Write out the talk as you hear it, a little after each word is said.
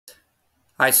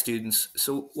Hi, students.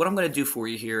 So what I'm going to do for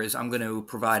you here is I'm going to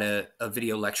provide a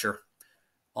video lecture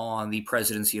on the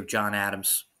presidency of John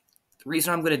Adams. The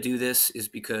reason I'm going to do this is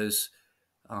because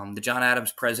the John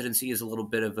Adams presidency is a little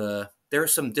bit of there are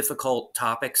some difficult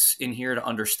topics in here to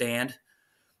understand,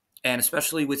 and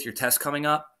especially with your test coming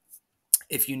up,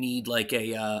 if you need like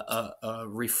a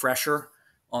refresher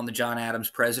on the John Adams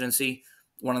presidency,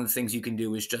 one of the things you can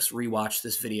do is just rewatch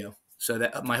this video. So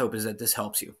that my hope is that this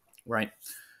helps you, right?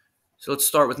 So let's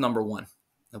start with number one.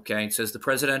 Okay, it says the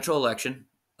presidential election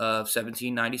of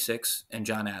 1796 and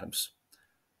John Adams.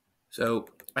 So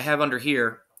I have under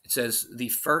here, it says the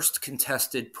first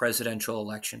contested presidential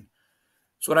election.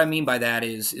 So what I mean by that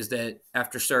is that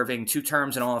after serving 2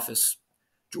 terms in office,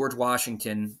 George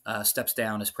Washington steps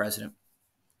down as president.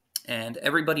 And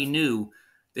everybody knew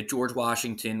that George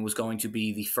Washington was going to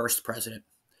be the first president.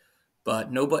 But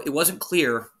it wasn't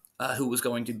clear who was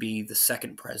going to be the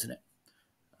second president.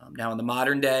 Now, in the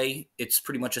modern day, it's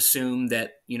pretty much assumed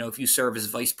that, if you serve as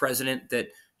vice president, that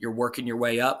you're working your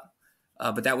way up.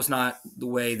 But that was not the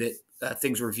way that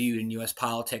things were viewed in U.S.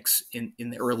 politics in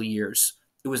the early years.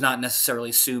 It was not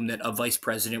necessarily assumed that a vice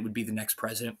president would be the next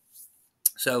president.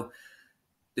 So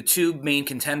the 2 main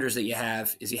contenders that you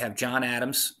have John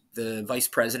Adams, the vice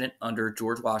president under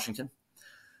George Washington,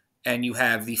 and you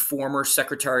have the former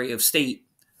Secretary of State,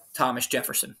 Thomas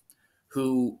Jefferson,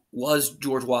 who was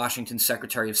George Washington's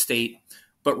Secretary of State,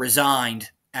 but resigned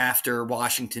after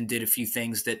Washington did a few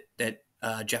things that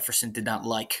Jefferson did not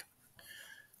like.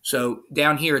 So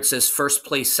down here it says first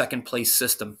place, second place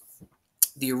system.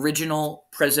 The original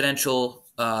presidential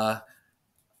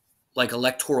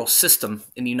electoral system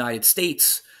in the United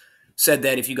States said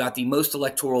that if you got the most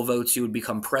electoral votes, you would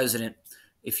become president.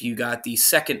 If you got the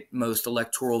second most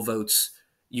electoral votes,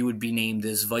 you would be named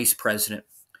as vice president.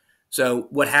 So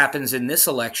what happens in this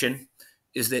election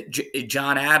is that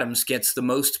John Adams gets the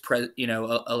most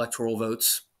electoral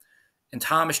votes, and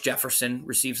Thomas Jefferson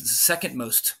receives the second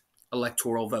most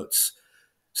electoral votes.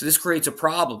 So this creates a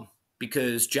problem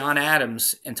because John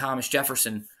Adams and Thomas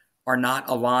Jefferson are not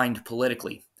aligned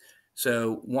politically.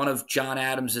 So one of John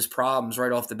Adams's problems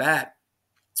right off the bat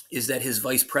is that his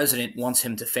vice president wants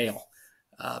him to fail.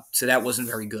 So that wasn't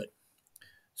very good.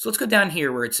 So let's go down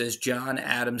here where it says John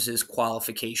Adams's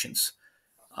qualifications.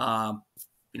 John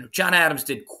Adams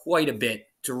did quite a bit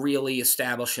to really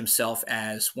establish himself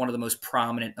as one of the most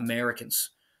prominent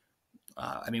Americans.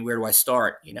 Where do I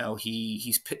start?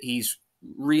 He's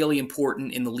really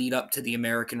important in the lead up to the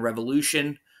American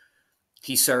Revolution.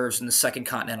 He serves in the Second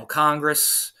Continental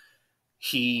Congress.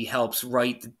 He helps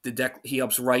write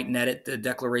and edit the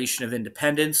Declaration of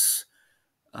Independence.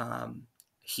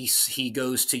 He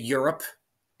goes to Europe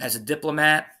as a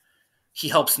diplomat. He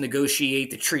helps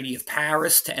negotiate the Treaty of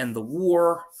Paris to end the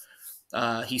war.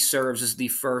 He serves as the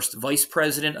first vice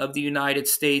president of the United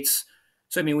States.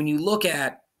 So, when you look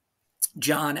at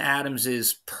John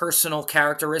Adams's personal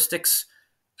characteristics,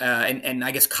 and I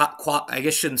guess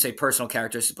shouldn't say personal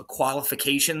characteristics, but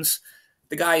qualifications,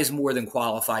 the guy is more than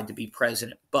qualified to be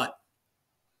president. But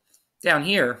down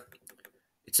here,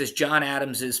 it says John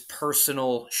Adams's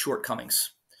personal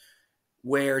shortcomings,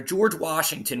 where George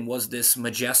Washington was this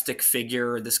majestic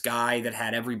figure, this guy that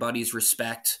had everybody's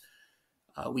respect.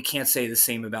 We can't say the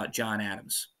same about John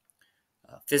Adams.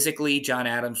 Physically, John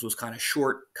Adams was kind of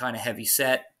short, kind of heavy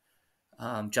set.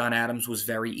 John Adams was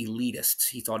very elitist.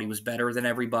 He thought he was better than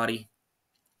everybody.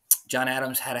 John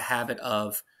Adams had a habit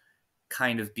of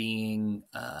kind of being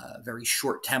very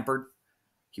short-tempered.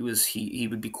 He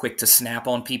would be quick to snap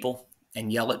on people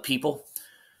and yell at people.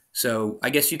 So I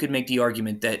guess you could make the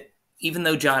argument that even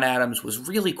though John Adams was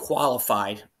really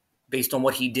qualified based on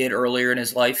what he did earlier in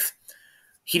his life,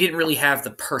 he didn't really have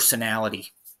the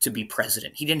personality to be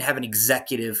president. He didn't have an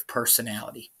executive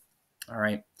personality. All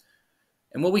right.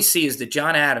 And what we see is that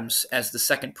John Adams, as the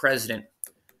second president,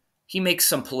 he makes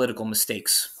some political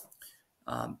mistakes.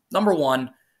 Number one,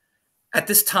 at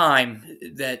this time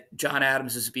that John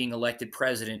Adams is being elected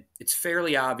president, it's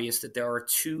fairly obvious that there are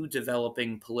 2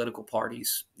 developing political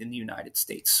parties in the United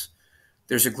States.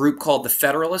 There's a group called the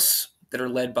Federalists that are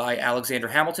led by Alexander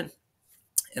Hamilton,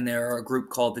 and there are a group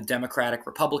called the Democratic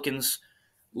Republicans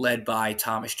led by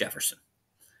Thomas Jefferson.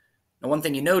 Now, one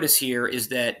thing you notice here is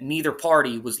that neither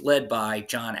party was led by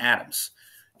John Adams.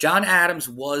 John Adams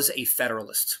was a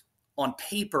Federalist. On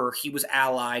paper, he was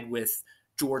allied with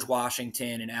George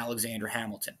Washington and Alexander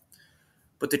Hamilton.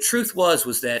 But the truth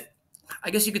was that I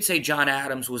guess you could say John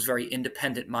Adams was very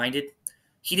independent-minded.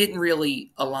 He didn't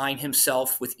really align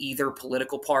himself with either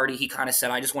political party. He kind of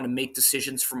said, I just want to make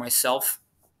decisions for myself.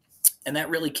 And that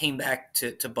really came back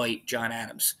to bite John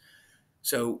Adams.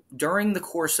 So during the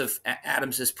course of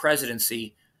Adams's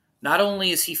presidency, not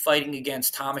only is he fighting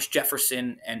against Thomas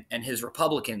Jefferson and his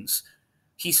Republicans,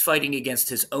 he's fighting against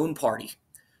his own party,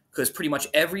 because pretty much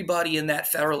everybody in that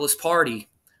Federalist Party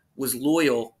was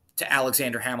loyal to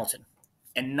Alexander Hamilton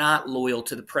and not loyal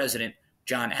to the president,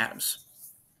 John Adams.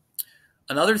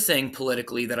 Another thing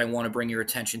politically that I want to bring your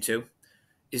attention to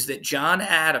is that John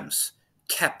Adams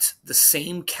kept the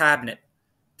same cabinet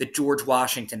that George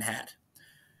Washington had.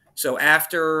 So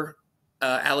after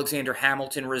Alexander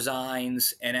Hamilton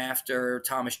resigns and after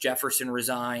Thomas Jefferson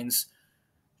resigns,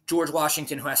 George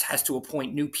Washington has to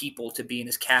appoint new people to be in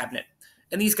his cabinet.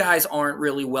 And these guys aren't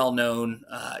really well known.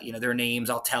 Their names,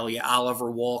 I'll tell you: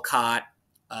 Oliver Wolcott,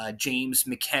 James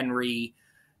McHenry.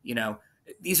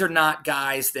 These are not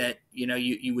guys that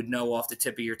you would know off the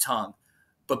tip of your tongue.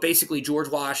 But basically, George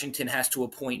Washington has to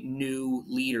appoint new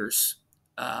leaders,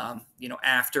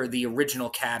 after the original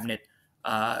cabinet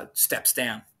steps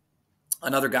down.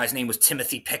 Another guy's name was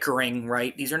Timothy Pickering,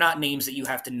 right? These are not names that you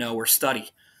have to know or study.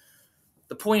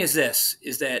 The point is this,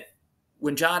 is that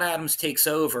when John Adams takes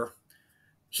over,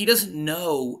 he doesn't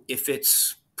know if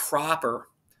it's proper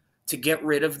to get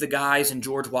rid of the guys in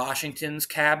George Washington's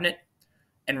cabinet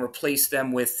and replace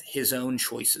them with his own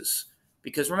choices.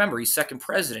 Because remember, he's second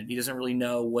president. He doesn't really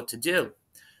know what to do.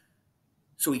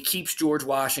 So he keeps George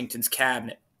Washington's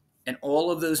cabinet. And all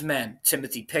of those men,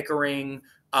 Timothy Pickering,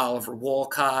 Oliver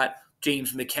Wolcott,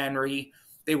 James McHenry,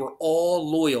 they were all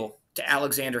loyal to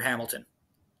Alexander Hamilton,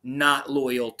 not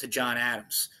loyal to John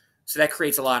Adams. So that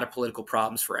creates a lot of political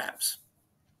problems for Adams.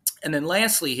 And then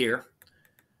lastly here,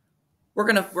 we're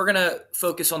gonna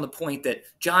focus on the point that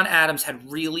John Adams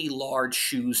had really large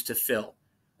shoes to fill.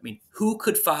 I mean, who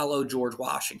could follow George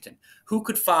Washington? Who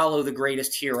could follow the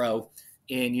greatest hero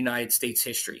in United States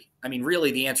history? I mean,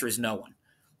 really, the answer is no one.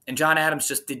 And John Adams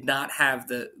just did not have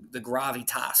the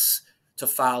gravitas to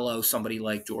follow somebody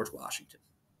like George Washington.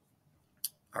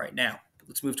 All right, now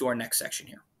let's move to our next section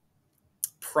here.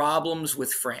 Problems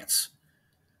with France.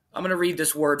 I'm going to read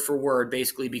this word for word,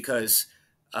 basically because,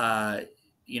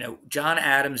 John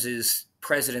Adams's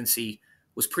presidency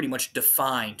was pretty much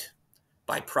defined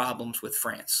by problems with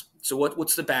France. So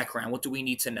what's the background? What do we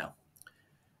need to know?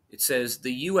 It says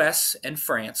the U.S. and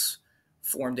France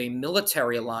formed a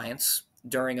military alliance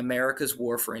during America's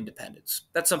War for Independence.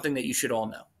 That's something that you should all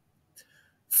know.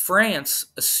 France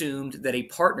assumed that a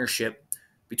partnership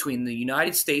between the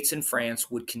United States and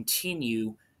France would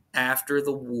continue after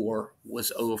the war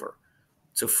was over.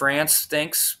 So France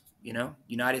thinks,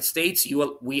 United States,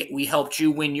 we helped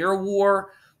you win your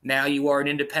war. Now you are an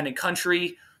independent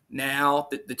country. Now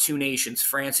the two nations,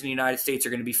 France and the United States, are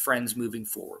going to be friends moving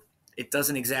forward. It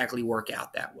doesn't exactly work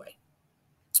out that way.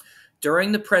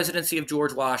 During the presidency of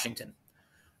George Washington,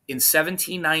 in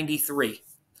 1793,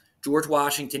 George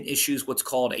Washington issues what's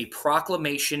called a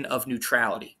proclamation of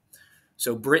neutrality.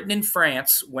 So Britain and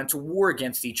France went to war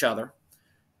against each other,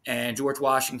 and George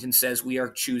Washington says we are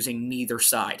choosing neither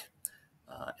side.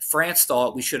 France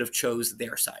thought we should have chose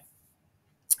their side.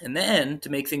 And then, to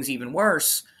make things even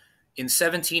worse, in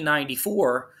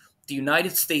 1794, the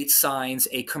United States signs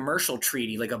a commercial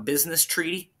treaty, like a business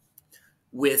treaty,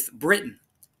 with Britain,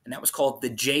 and that was called the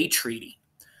Jay Treaty.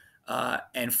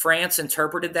 And France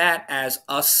interpreted that as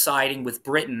us siding with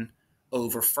Britain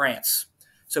over France.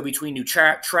 So between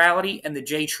neutrality and the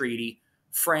Jay Treaty,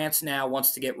 France now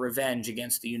wants to get revenge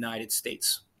against the United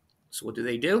States. So what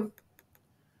do?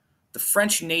 The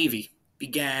French Navy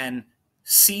began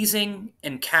seizing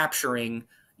and capturing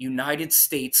United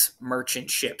States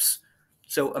merchant ships.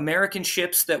 So American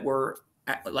ships that were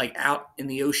out in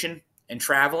the ocean and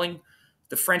traveling,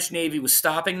 the French Navy was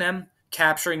stopping them,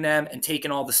 capturing them, and taking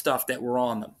all the stuff that were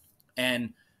on them.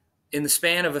 And in the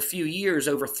span of a few years,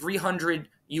 over 300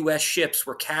 U.S. ships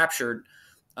were captured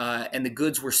and the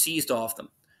goods were seized off them.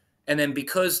 And then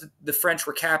because the French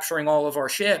were capturing all of our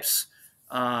ships,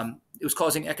 it was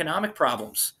causing economic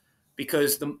problems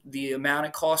because the amount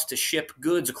it cost to ship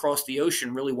goods across the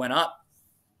ocean really went up.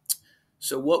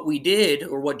 So what we did,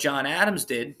 or what John Adams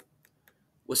did,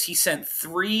 was he sent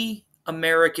 3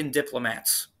 American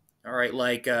diplomats,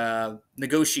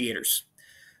 negotiators,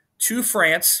 to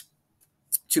France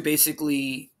to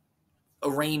basically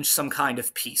arrange some kind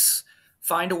of peace,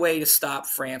 find a way to stop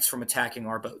France from attacking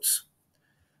our boats.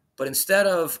 But instead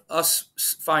of us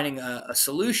finding a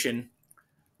solution,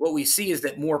 what we see is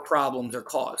that more problems are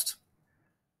caused.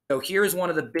 So here's one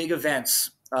of the big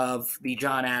events of the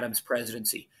John Adams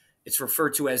presidency. It's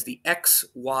referred to as the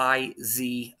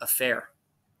XYZ affair.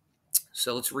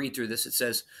 So let's read through this. It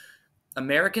says,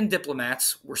 American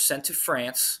diplomats were sent to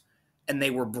France and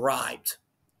they were bribed.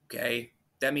 Okay,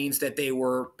 that means that they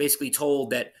were basically told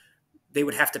that they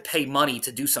would have to pay money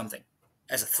to do something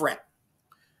as a threat.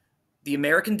 The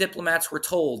American diplomats were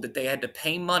told that they had to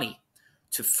pay money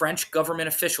to French government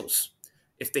officials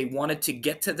if they wanted to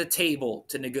get to the table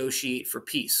to negotiate for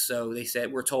peace. So they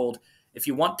said, we're told, if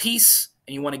you want peace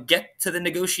and you want to get to the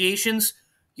negotiations,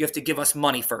 you have to give us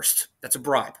money first. That's a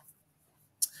bribe.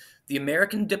 The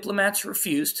American diplomats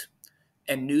refused,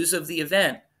 and news of the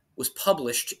event was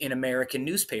published in American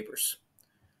newspapers.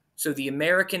 So the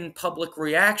American public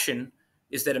reaction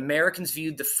is that Americans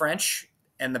viewed the French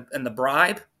and the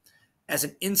bribe as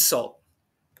an insult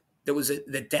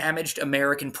that damaged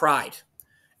American pride.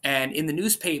 And in the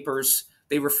newspapers,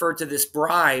 they referred to this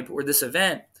bribe or this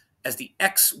event as the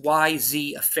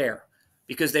XYZ affair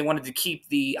because they wanted to keep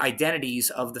the identities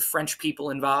of the French people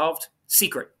involved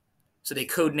secret. So they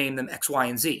codenamed them X, Y,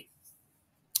 and Z.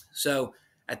 So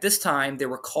at this time, there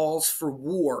were calls for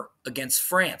war against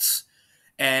France.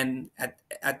 And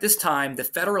at this time, the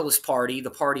Federalist Party, the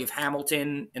party of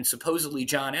Hamilton and supposedly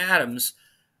John Adams,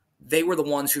 they were the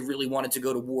ones who really wanted to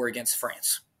go to war against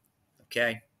France.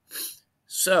 Okay?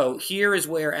 So here is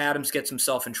where Adams gets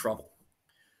himself in trouble.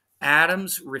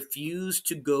 Adams refused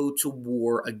to go to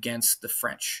war against the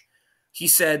French. He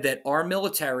said that our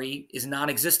military is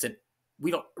non-existent.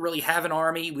 We don't really have an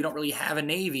army. We don't really have a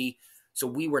navy. So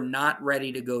we were not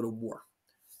ready to go to war.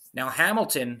 Now,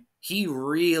 Hamilton, he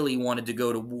really wanted to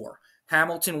go to war.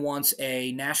 Hamilton wants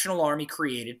a national army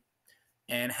created,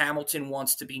 and Hamilton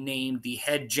wants to be named the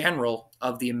head general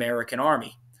of the American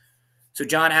army. So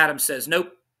John Adams says,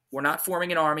 nope, we're not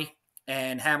forming an army,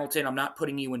 and Hamilton, I'm not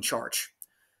putting you in charge.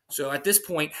 So at this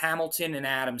point, Hamilton and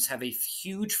Adams have a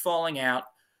huge falling out,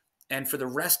 and for the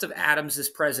rest of Adams's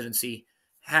presidency,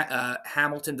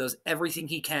 Hamilton does everything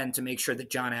he can to make sure that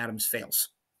John Adams fails.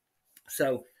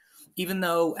 So even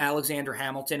though Alexander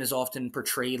Hamilton is often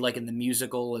portrayed like in the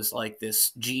musical as like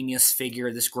this genius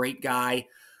figure, this great guy,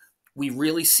 we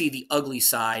really see the ugly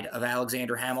side of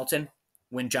Alexander Hamilton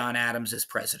when John Adams is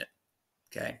president.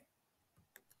 Okay.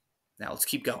 Now let's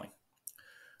keep going.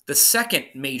 The second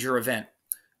major event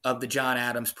of the John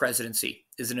Adams presidency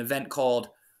is an event called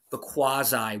the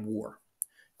Quasi-War.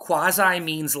 Quasi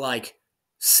means like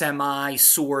semi,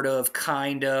 sort of,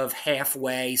 kind of,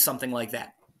 halfway, something like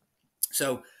that.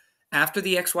 So after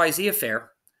the XYZ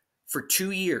affair, for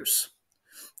 2 years,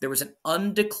 there was an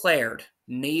undeclared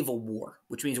naval war,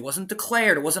 which means it wasn't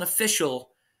declared, it wasn't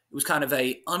official. It was kind of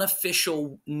an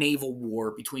unofficial naval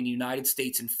war between the United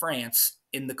States and France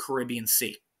in the Caribbean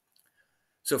Sea.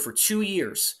 So for 2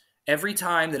 years, every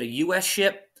time that a U.S.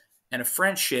 ship and a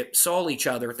French ship saw each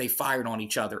other, they fired on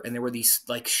each other. And there were these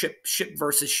like ship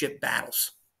versus ship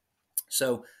battles.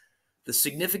 So the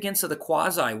significance of the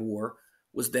Quasi-War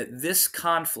was that this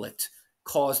conflict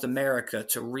caused America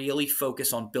to really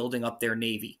focus on building up their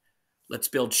Navy. Let's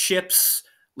build ships.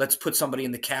 Let's put somebody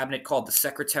in the cabinet called the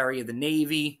Secretary of the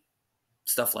Navy,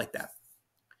 stuff like that.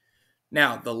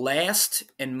 Now, the last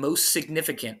and most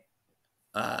significant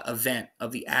event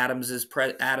of the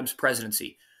Adams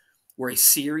presidency were a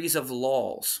series of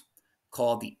laws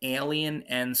called the Alien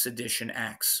and Sedition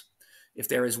Acts. If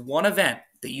there is one event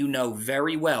that you know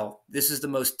very well, this is the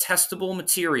most testable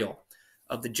material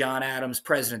of the John Adams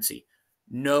presidency.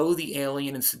 Know the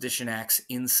Alien and Sedition Acts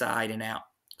inside and out.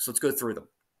 So let's go through them.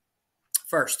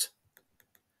 First,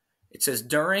 it says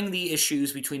during the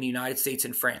issues between the United States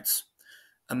and France,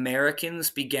 Americans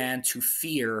began to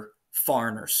fear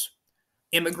foreigners.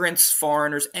 Immigrants,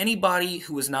 foreigners, anybody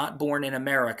who was not born in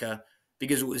America,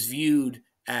 because it was viewed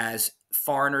as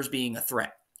foreigners being a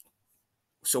threat.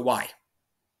 So why?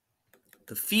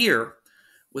 The fear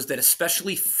was that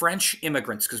especially French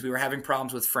immigrants, because we were having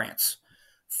problems with France,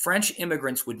 French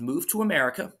immigrants would move to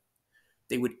America.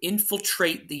 They would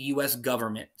infiltrate the U.S.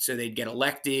 government. So they'd get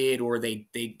elected or they'd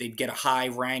get a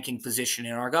high-ranking position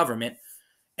in our government.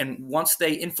 And once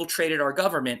they infiltrated our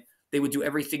government, they would do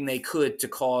everything they could to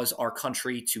cause our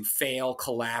country to fail,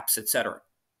 collapse, etc.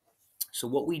 So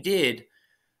what we did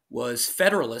was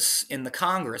Federalists in the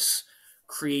Congress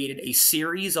created a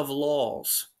series of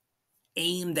laws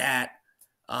aimed at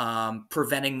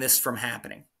preventing this from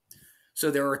happening.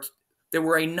 So there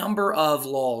were a number of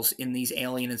laws in these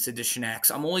Alien and Sedition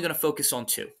Acts. I'm only going to focus on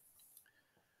two.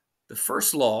 The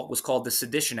first law was called the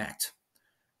Sedition Act,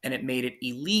 and it made it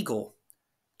illegal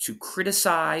to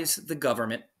criticize the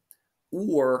government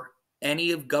or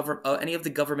any of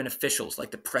the government officials,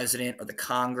 like the president or the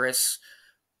Congress.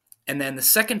 And then the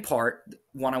second part,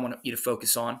 one I want you to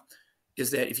focus on,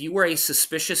 is that if you were a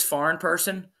suspicious foreign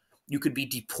person, you could be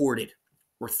deported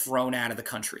or thrown out of the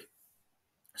country.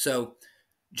 So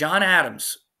John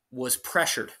Adams was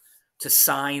pressured to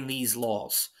sign these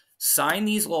laws, sign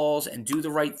these laws and do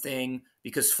the right thing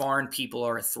because foreign people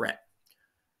are a threat.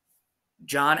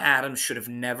 John Adams should have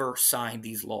never signed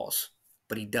these laws,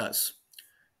 but he does.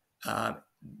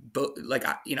 But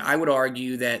I would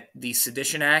argue that the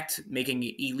Sedition Act, making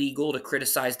it illegal to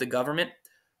criticize the government,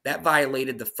 that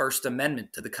violated the First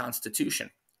Amendment to the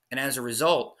Constitution. And as a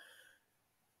result,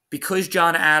 because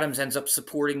John Adams ends up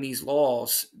supporting these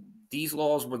laws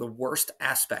were the worst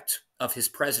aspect of his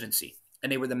presidency,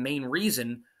 and they were the main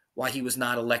reason why he was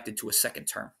not elected to a second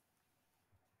term.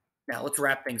 Now, let's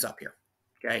wrap things up here,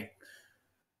 okay?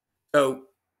 So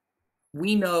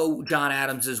we know John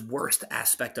Adams' worst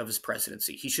aspect of his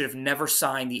presidency. He should have never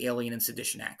signed the Alien and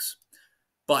Sedition Acts.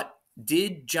 But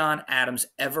did John Adams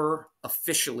ever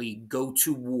officially go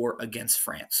to war against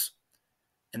France?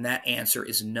 And that answer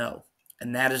is no.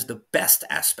 And that is the best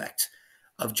aspect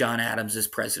of John Adams'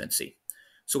 presidency.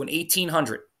 So in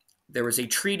 1800, there was a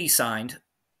treaty signed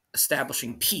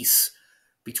establishing peace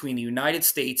between the United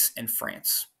States and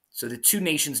France. So the two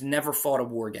nations never fought a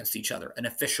war against each other, an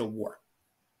official war.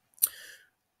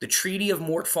 The Treaty of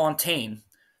Mortefontaine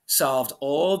solved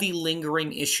all the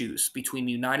lingering issues between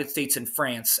the United States and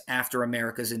France after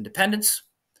America's independence.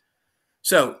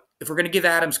 So if we're going to give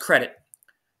Adams credit,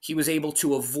 he was able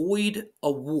to avoid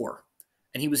a war,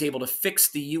 and he was able to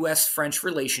fix the U.S.-French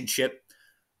relationship,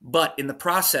 but in the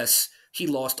process, he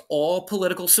lost all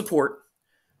political support.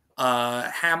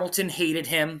 Hamilton hated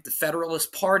him. The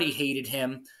Federalist Party hated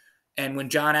him. And when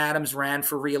John Adams ran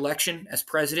for re-election as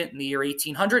president in the year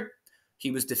 1800,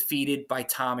 he was defeated by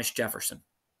Thomas Jefferson.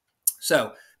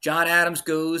 So John Adams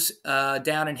goes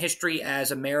down in history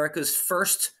as America's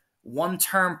first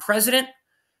one-term president.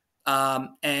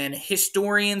 And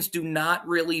historians do not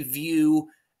really view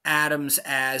Adams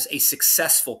as a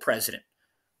successful president.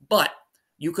 But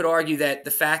you could argue that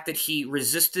the fact that he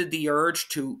resisted the urge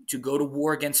to go to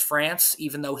war against France,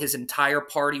 even though his entire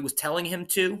party was telling him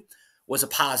to, was a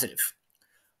positive.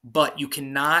 But you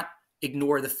cannot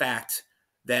ignore the fact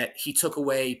that he took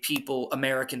away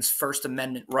Americans' First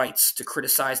Amendment rights to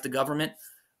criticize the government.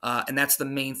 And that's the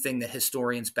main thing that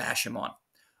historians bash him on.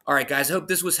 All right, guys, I hope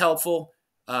this was helpful.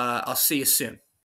 I'll see you soon.